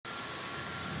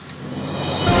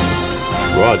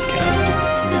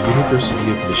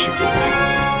University of Michigan.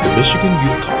 The Michigan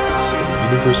Youth Caucus and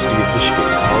University of Michigan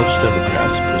College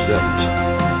Democrats present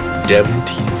Dem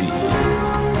TV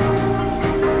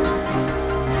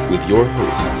with your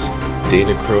hosts,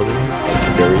 Dana Cronin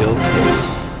and Ariel Kay.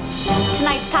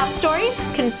 Tonight's top stories,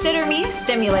 consider me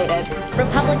stimulated.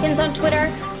 Republicans on Twitter,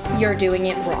 you're doing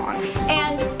it wrong.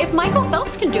 And if Michael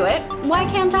Phelps can do it, why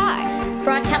can't I?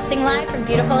 Broadcasting live from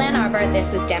beautiful Ann Arbor,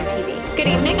 this is Dem TV. Good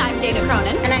evening, I'm Dana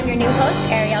Cronin. And I'm your new host,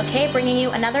 Ariel Kay, bringing you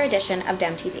another edition of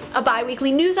Dem TV. A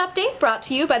bi-weekly news update brought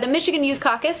to you by the Michigan Youth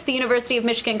Caucus, the University of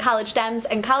Michigan College Dems,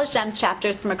 and College Dems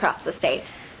chapters from across the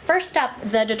state. First up,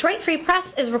 the Detroit Free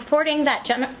Press is reporting that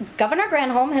Governor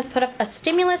Granholm has put up a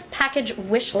stimulus package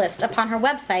wish list upon her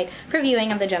website for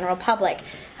viewing of the general public.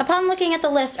 Upon looking at the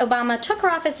list, Obama took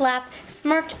her off his lap,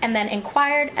 smirked, and then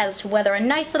inquired as to whether a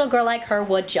nice little girl like her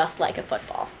would just like a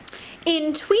football.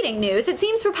 In tweeting news, it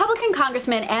seems Republican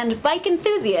Congressman and bike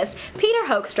enthusiast Peter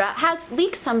Hoekstra has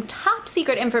leaked some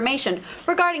top-secret information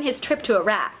regarding his trip to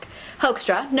Iraq.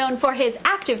 Hoekstra, known for his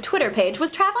active Twitter page,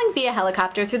 was traveling via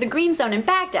helicopter through the Green Zone in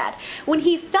Baghdad when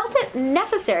he felt it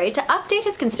necessary to update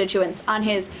his constituents on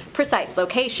his precise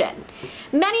location.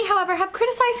 Many, however, have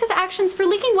criticized his actions for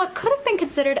leaking what could have been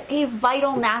considered a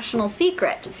vital national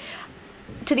secret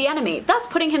to the enemy, thus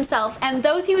putting himself and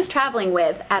those he was traveling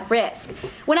with at risk.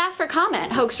 When asked for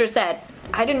comment, Hoekstra said,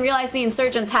 "I didn't realize the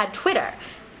insurgents had Twitter."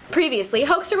 Previously,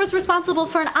 Hoekstra was responsible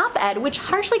for an op-ed which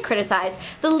harshly criticized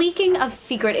the leaking of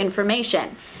secret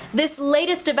information. This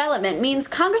latest development means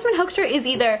Congressman Hoekstra is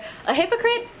either a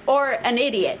hypocrite or an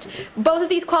idiot. Both of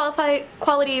these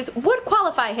qualities would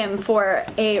qualify him for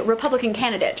a Republican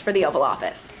candidate for the Oval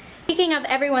Office. Speaking of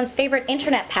everyone's favorite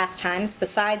internet pastimes,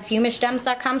 besides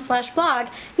umishdems.com/blog,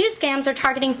 news scams are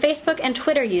targeting Facebook and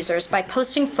Twitter users by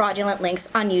posting fraudulent links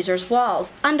on users'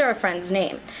 walls under a friend's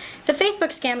name. The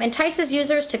Facebook scam entices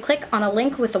users to click on a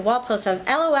link with the wall post of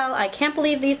 "LOL, I can't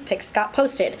believe these pics got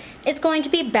posted. It's going to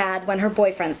be bad when her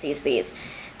boyfriend sees these."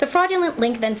 The fraudulent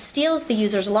link then steals the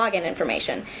user's login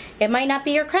information. It might not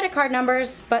be your credit card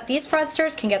numbers, but these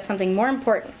fraudsters can get something more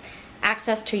important: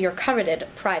 access to your coveted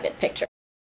private picture.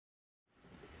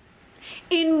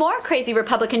 In more crazy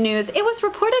Republican news, it was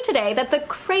reported today that the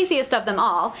craziest of them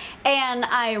all, and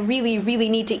I really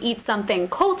need to eat something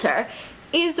Coulter,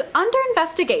 is under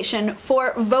investigation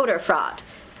for voter fraud.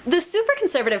 The super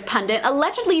conservative pundit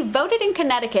allegedly voted in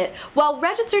Connecticut while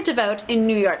registered to vote in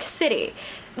New York City.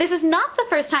 This is not the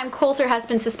first time Coulter has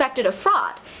been suspected of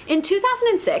fraud. In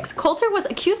 2006, Coulter was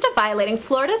accused of violating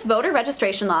Florida's voter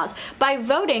registration laws by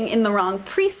voting in the wrong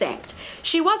precinct.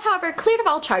 She was, however, cleared of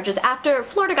all charges after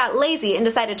Florida got lazy and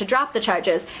decided to drop the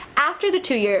charges after the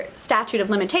 2-year statute of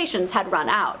limitations had run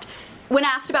out. When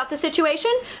asked about the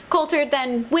situation, Coulter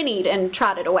then whinnied and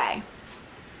trotted away.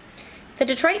 The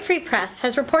Detroit Free Press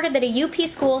has reported that a UP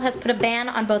school has put a ban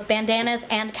on both bandanas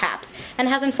and caps and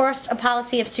has enforced a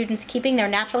policy of students keeping their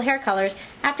natural hair colors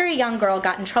after a young girl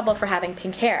got in trouble for having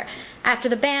pink hair. After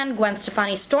the ban, Gwen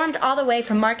Stefani stormed all the way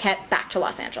from Marquette back to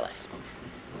Los Angeles.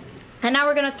 And now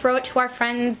we're going to throw it to our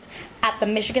friends at the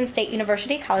Michigan State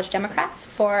University College Democrats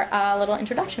for a little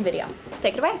introduction video.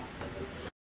 Take it away.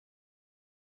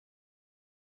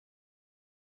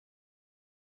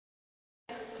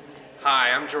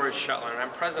 Hi, I'm George Shuttler, and I'm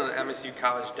president of MSU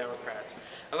College Democrats.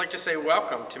 I'd like to say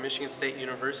welcome to Michigan State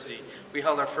University. We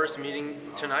held our first meeting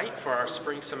tonight for our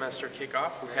spring semester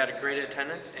kickoff. We've had a great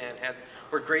attendance and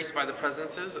we're graced by the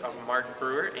presences of Mark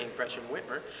Brewer and Gretchen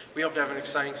Whitmer. We hope to have an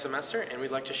exciting semester, and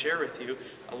we'd like to share with you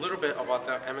a little bit of what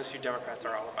the MSU Democrats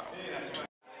are all about.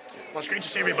 Well, it's great to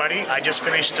see everybody. I just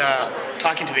finished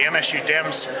talking to the MSU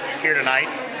Dems here tonight,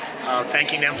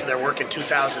 thanking them for their work in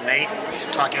 2008,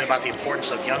 talking about the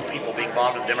importance of young people being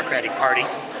involved in the Democratic Party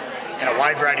in a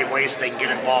wide variety of ways that they can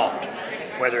get involved,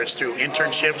 whether it's through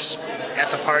internships at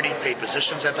the party, paid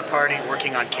positions at the party,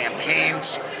 working on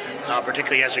campaigns,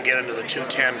 particularly as we get into the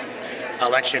 2010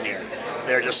 election year.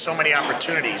 There are just so many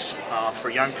opportunities for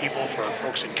young people, for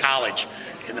folks in college,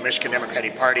 in the Michigan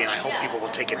Democratic Party, and I hope people will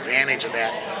take advantage of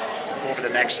that over the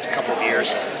next couple of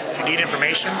years. If you need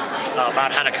information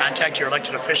about how to contact your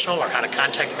elected official or how to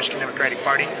contact the Michigan Democratic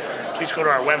Party, please go to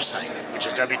our website, which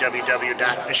is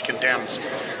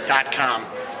www.michigandem's.com,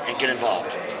 and get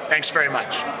involved. Thanks very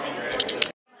much.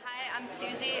 Hi, I'm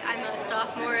Susie. I'm a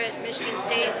sophomore at Michigan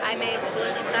State. I'm a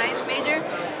political science major,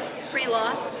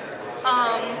 pre-law.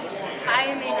 I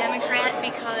am a Democrat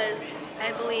because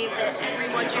I believe that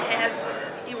everyone should have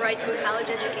the right to a college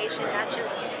education, not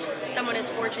just someone as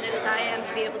fortunate as I am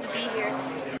to be able to be here.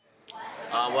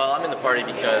 Well, I'm in the party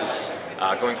because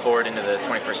going forward into the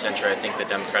 21st century, I think the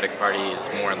Democratic Party is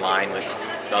more in line with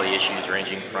all the issues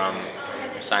ranging from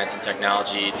from science and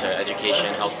technology to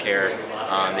education, healthcare.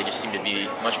 They just seem to be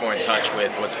much more in touch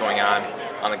with what's going on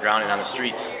the ground and on the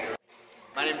streets.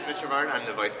 My name is Mitch Martin. I'm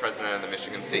the Vice President of the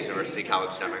Michigan State University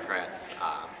College Democrats.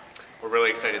 We're really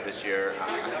excited this year.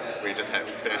 We just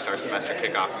finished our semester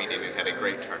kickoff meeting and had a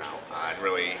great turnout. And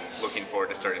really looking forward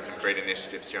to starting some great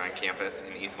initiatives here on campus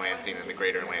in East Lansing and the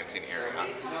greater Lansing area.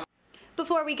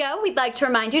 Before we go, we'd like to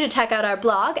remind you to check out our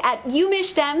blog at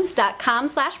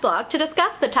umishdems.com/blog to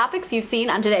discuss the topics you've seen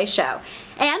on today's show.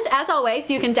 And as always,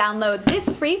 you can download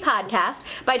this free podcast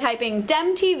by typing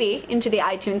DemTV into the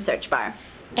iTunes search bar.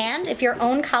 And if your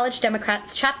own College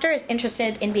Democrats chapter is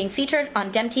interested in being featured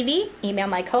on DemTV, email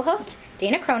my co-host,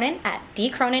 Dana Cronin, at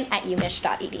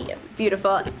dcronin@umich.edu.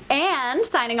 Beautiful. And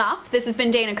signing off, this has been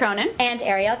Dana Cronin. And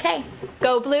Ariel Kay.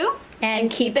 Go Blue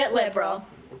and keep it liberal.